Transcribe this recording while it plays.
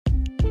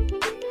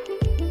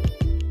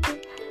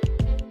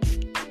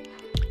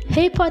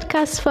Hey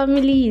podcast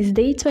family, it's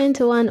day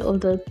 21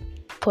 of the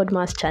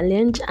Podmas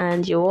Challenge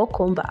and you're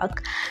welcome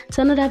back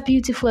to another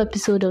beautiful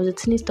episode of the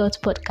Teenage Thoughts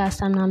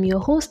Podcast, and I'm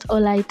your host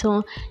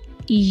Olaiton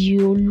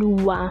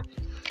Iyoluwa.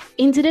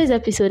 In today's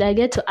episode, I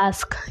get to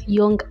ask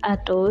young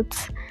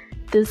adults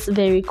this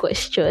very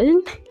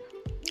question,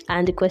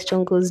 and the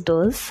question goes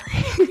thus.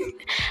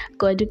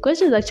 God, the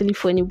question is actually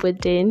funny,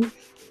 but then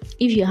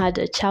if you had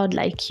a child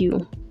like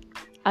you,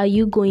 are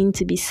you going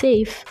to be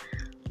safe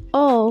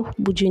or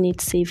would you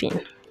need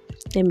saving?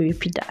 Let me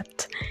repeat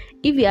that.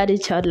 If you had a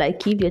child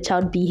like you, if your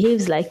child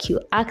behaves like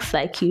you, acts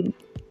like you,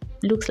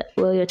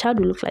 your child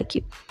will look like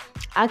you,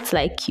 acts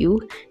like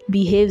you,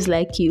 behaves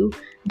like you,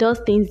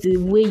 does things the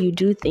way you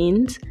do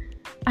things,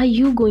 are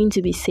you going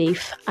to be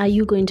safe? Are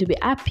you going to be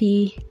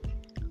happy?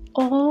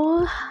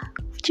 Or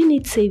do you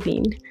need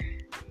saving?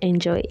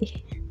 Enjoy.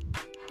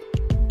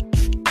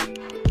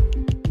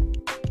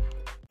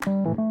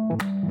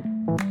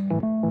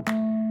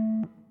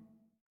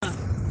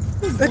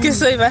 Okay,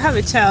 so if I have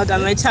a child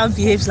and my child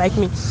behaves like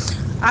me,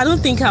 I don't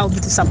think I'll be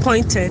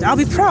disappointed. I'll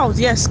be proud,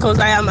 yes, because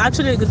I am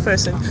actually a good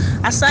person.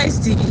 Aside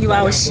the you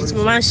are shit,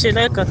 man, shit,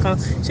 like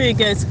sure you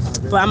get,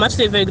 but I'm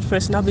actually a very good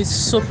person. I'll be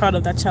so proud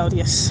of that child,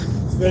 yes.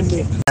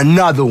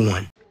 Another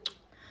one.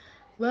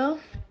 Well,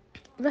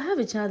 if I have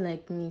a child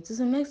like me, to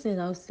some extent,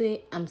 I'll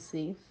say I'm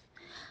safe,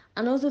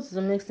 and also to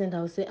some extent,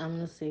 I'll say I'm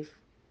not safe.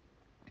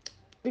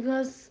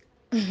 Because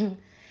if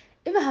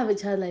I have a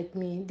child like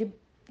me,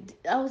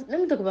 let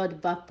me talk about the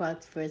bad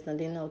part first, and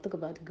then I'll talk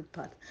about the good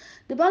part.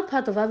 The bad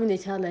part of having a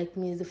child like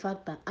me is the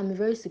fact that I'm a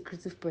very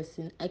secretive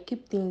person. I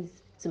keep things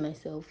to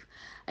myself.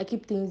 I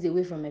keep things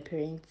away from my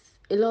parents.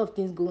 A lot of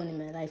things go on in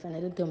my life, and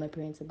I don't tell my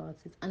parents about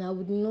it. And I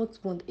would not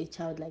want a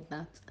child like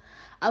that.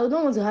 I would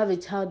not want to have a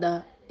child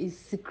that is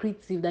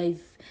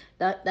secretive,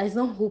 that is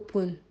not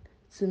open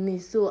to me.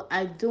 So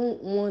I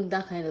don't want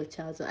that kind of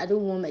child. So I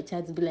don't want my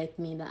child to be like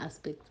me in that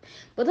aspect.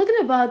 But talking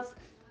about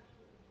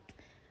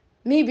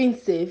me being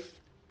safe,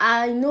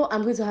 I know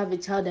I'm going to have a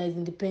child that is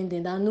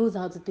independent, that knows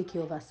how to take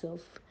care of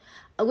herself.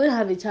 I'm going to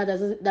have a child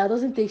that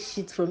doesn't take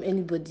shit from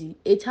anybody.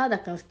 A child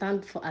that can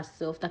stand for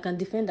herself, that can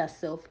defend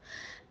herself,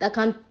 that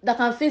can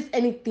face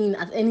anything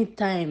at any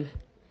time.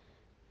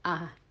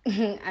 I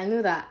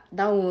know that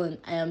one.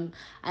 I am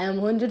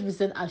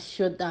 100%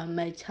 assured that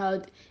my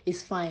child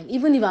is fine.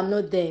 Even if I'm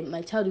not there,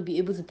 my child will be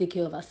able to take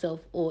care of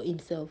herself or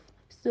himself.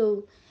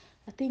 So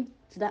I think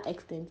to that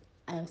extent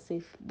I am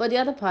safe. But the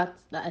other part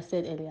that I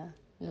said earlier,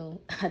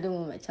 no, I don't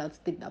want my child to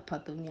take that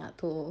part of me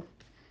at all.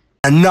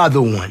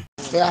 Another one.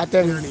 I'll be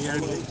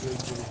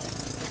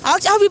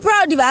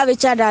proud if I have a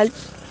child that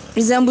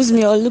resembles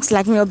me or looks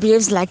like me or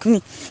behaves like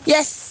me.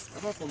 Yes,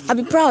 I'll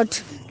be proud.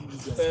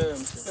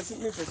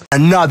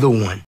 Another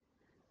one.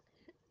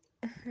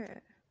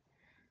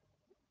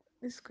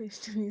 This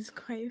question is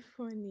quite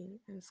funny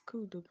and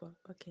school but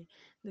okay.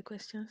 The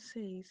question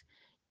says,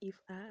 if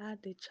I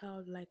had a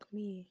child like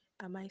me,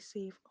 am I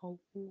safe or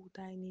would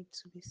I need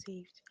to be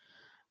saved?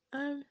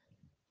 Um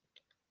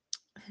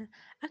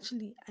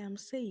actually I am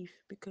safe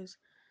because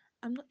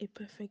I'm not a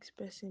perfect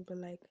person, but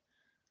like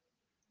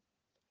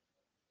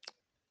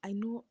I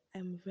know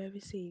I'm very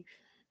safe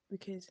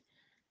because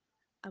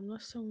I'm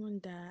not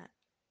someone that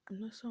I'm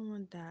not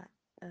someone that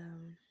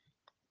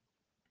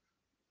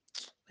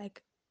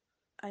like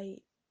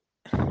I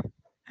I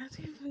don't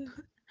even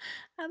know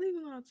I don't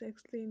even know how to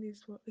explain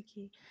this, but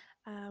okay.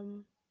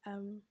 Um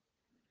um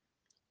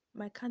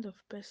my kind of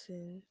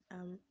person,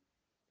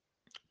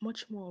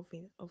 much more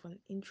of an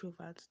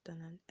introvert than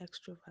an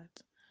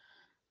extrovert,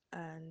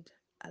 and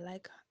I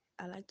like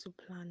I like to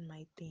plan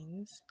my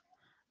things.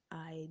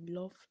 I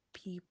love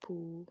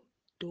people,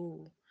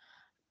 though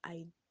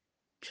I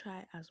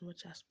try as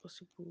much as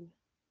possible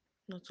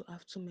not to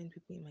have too many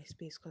people in my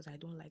space because I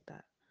don't like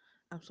that.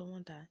 I'm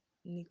someone that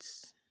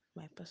needs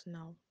my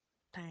personal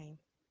time,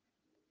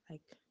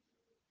 like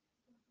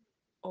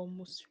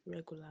almost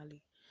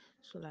regularly.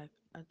 So like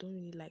I don't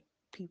really like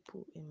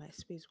people in my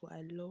space, but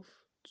I love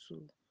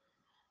to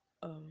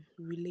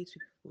relate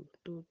with people.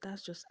 Though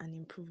that's just an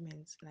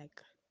improvement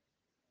like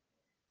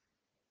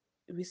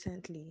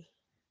recently,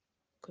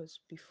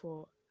 because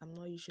before I'm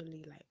not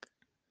usually like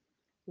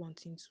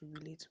wanting to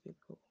relate with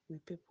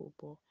people,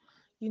 but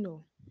you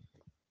know,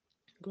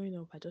 growing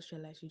up I just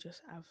realized you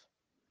just have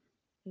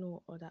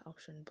no other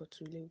option but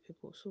to relate with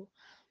people. So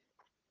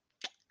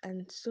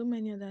and so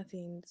many other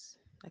things,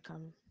 like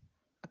I'm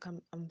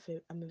a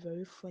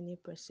very funny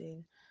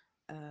person.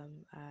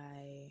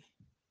 I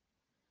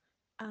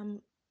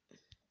am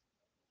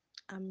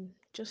I'm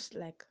just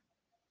like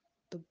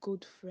the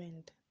good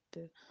friend,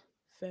 the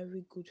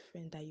very good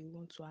friend that you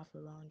want to have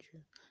around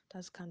you.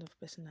 That's the kind of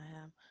person I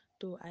am.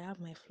 Though I have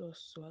my flaws,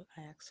 so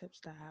I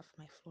accept that I have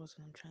my flaws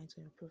and I'm trying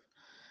to improve.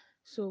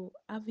 So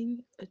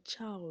having a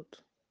child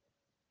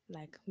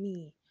like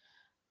me,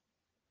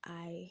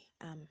 I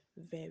am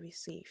very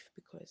safe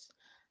because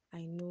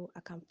I know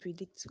I can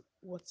predict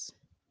what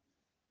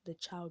the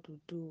child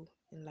will do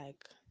in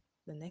like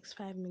the next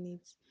 5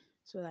 minutes.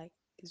 So like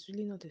it's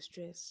really not a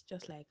stress.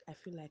 Just like I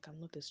feel like I'm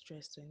not a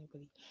stress to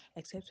anybody,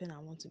 except when I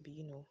want to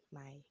be,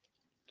 my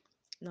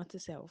naughty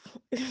self.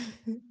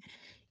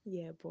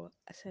 Yeah, but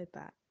I said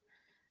that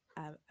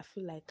I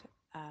feel like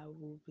I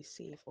will be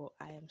safe, or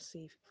I am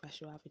safe if I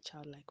should have a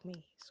child like me.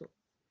 So,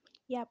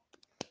 yep.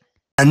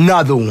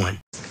 Another one.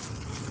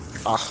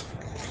 I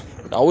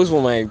always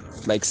want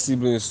my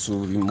siblings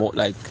to be more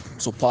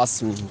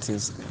surpass me in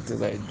things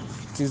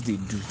they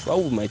do. Why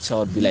would my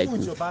child be like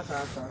me?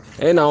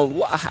 And now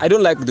I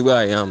don't like the way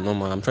I am. No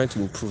man, I'm trying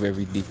to improve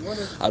every day.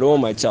 I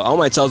want my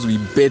child to be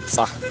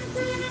better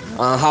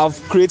and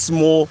create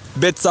more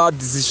better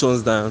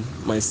decisions than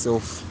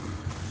myself.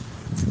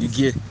 You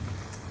get,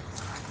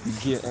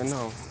 and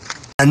now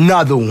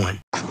Another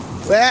one.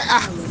 Well,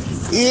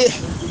 yeah,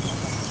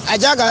 I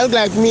just can look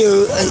like me.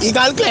 He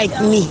can look like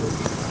me.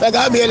 Like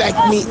I'll be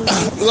like me.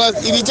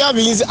 Because if the child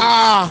means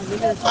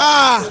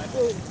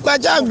my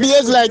child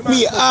behaves like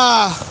me,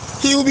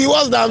 he will be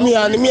worse than me,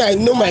 and me, I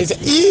know myself.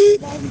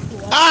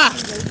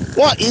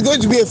 What? He's going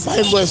to be a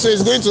fine boy, so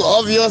he's going to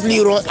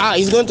obviously run.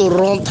 He's going to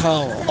run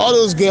town. All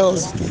those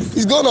girls.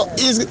 He's gonna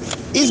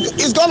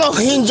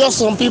injure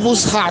some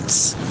people's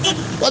hearts.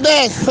 But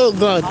then, oh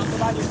God.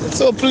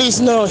 So please,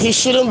 no, he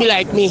shouldn't be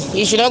like me.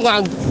 He shouldn't go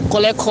and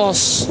collect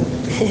costs.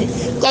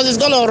 Because he's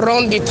gonna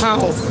run the town.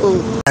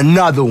 Oh.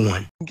 Another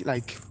one.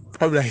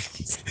 Probably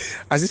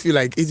I just feel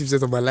like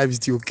 80% of my life is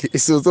still okay.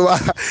 So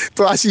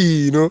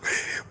actually,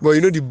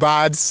 but the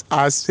bad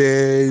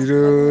aspect,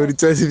 the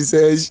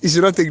 20%, you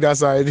should not take that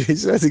side.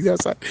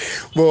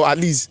 But at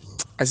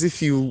least I still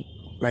feel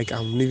like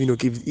I'm living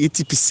okay with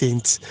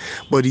 80%.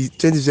 But the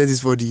 20% is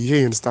for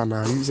you understand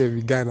now. You should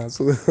be Ghana,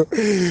 so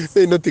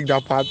may not take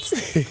that part.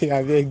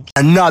 I beg.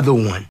 Another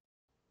one.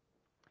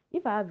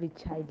 If I have a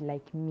child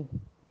like me,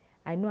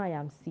 I know I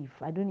am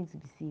safe. I don't need to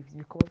be safe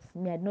because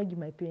me, I did not give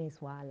my parents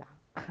wahala.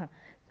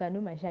 So I know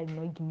my child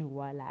will not give me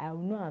wahala. I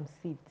know I'm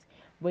safe.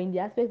 But in the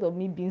aspect of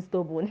me being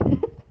stubborn,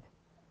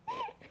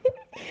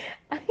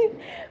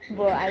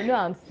 but I know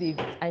I'm safe.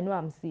 I know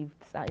I'm safe.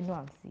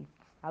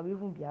 I will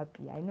even be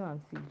happy. I know I'm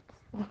safe.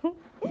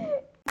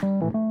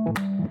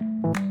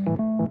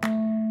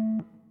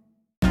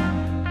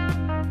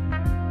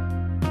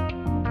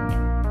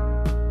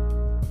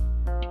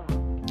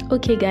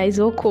 Okay guys,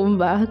 welcome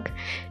back.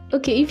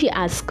 Okay, if you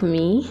ask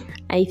me,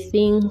 I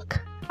think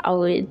I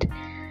would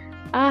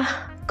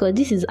God,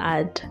 this is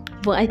hard,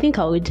 but I think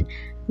I would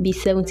be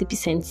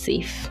 70%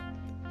 safe.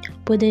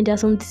 But then there are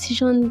some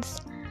decisions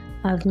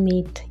I've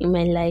made in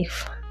my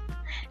life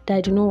that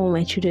I do not want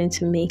my children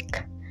to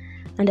make,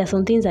 and there are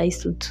some things I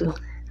used to do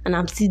and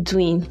I'm still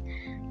doing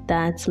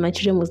that my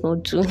children must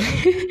not do.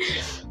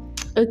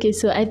 Okay,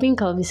 so I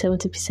think I'll be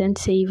 70%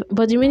 safe,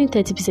 but the remaining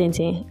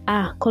 30%,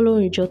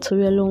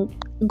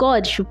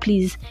 God should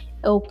please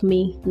help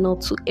me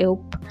not to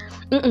help.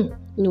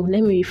 No,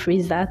 let me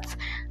rephrase that.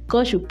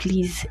 God should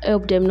please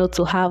help them not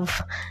to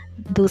have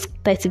those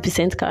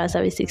 30%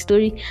 characteristics.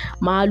 Story,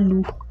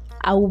 Malu,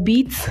 I will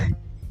beat.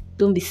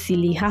 Don't be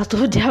silly out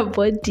of their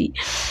body.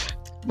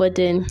 But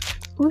then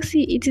we'll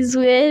see. It is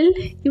well.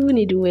 Even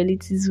if well,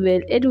 it is well.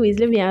 Anyways,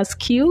 let me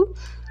ask you.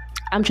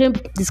 I'm trying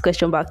to put this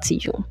question back to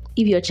you.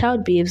 If your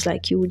child behaves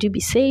like you, would you be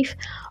safe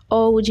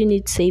or would you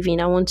need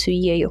saving? I want to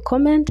hear your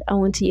comment. I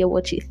want to hear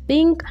what you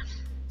think.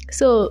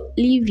 So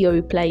leave your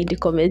reply in the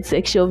comment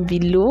section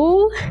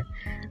below.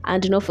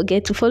 And do not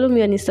forget to follow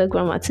me on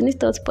Instagram at Teenage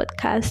Thoughts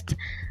Podcast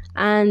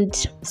and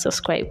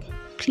subscribe.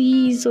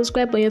 Please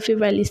subscribe on your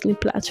favorite listening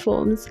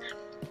platforms.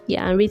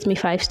 Yeah, and rate me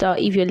 5-star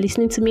if you're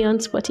listening to me on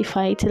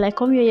Spotify. Till I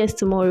come your ears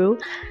tomorrow,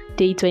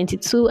 day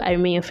 22. I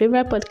remain your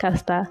favorite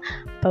podcaster.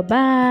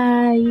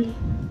 Bye-bye.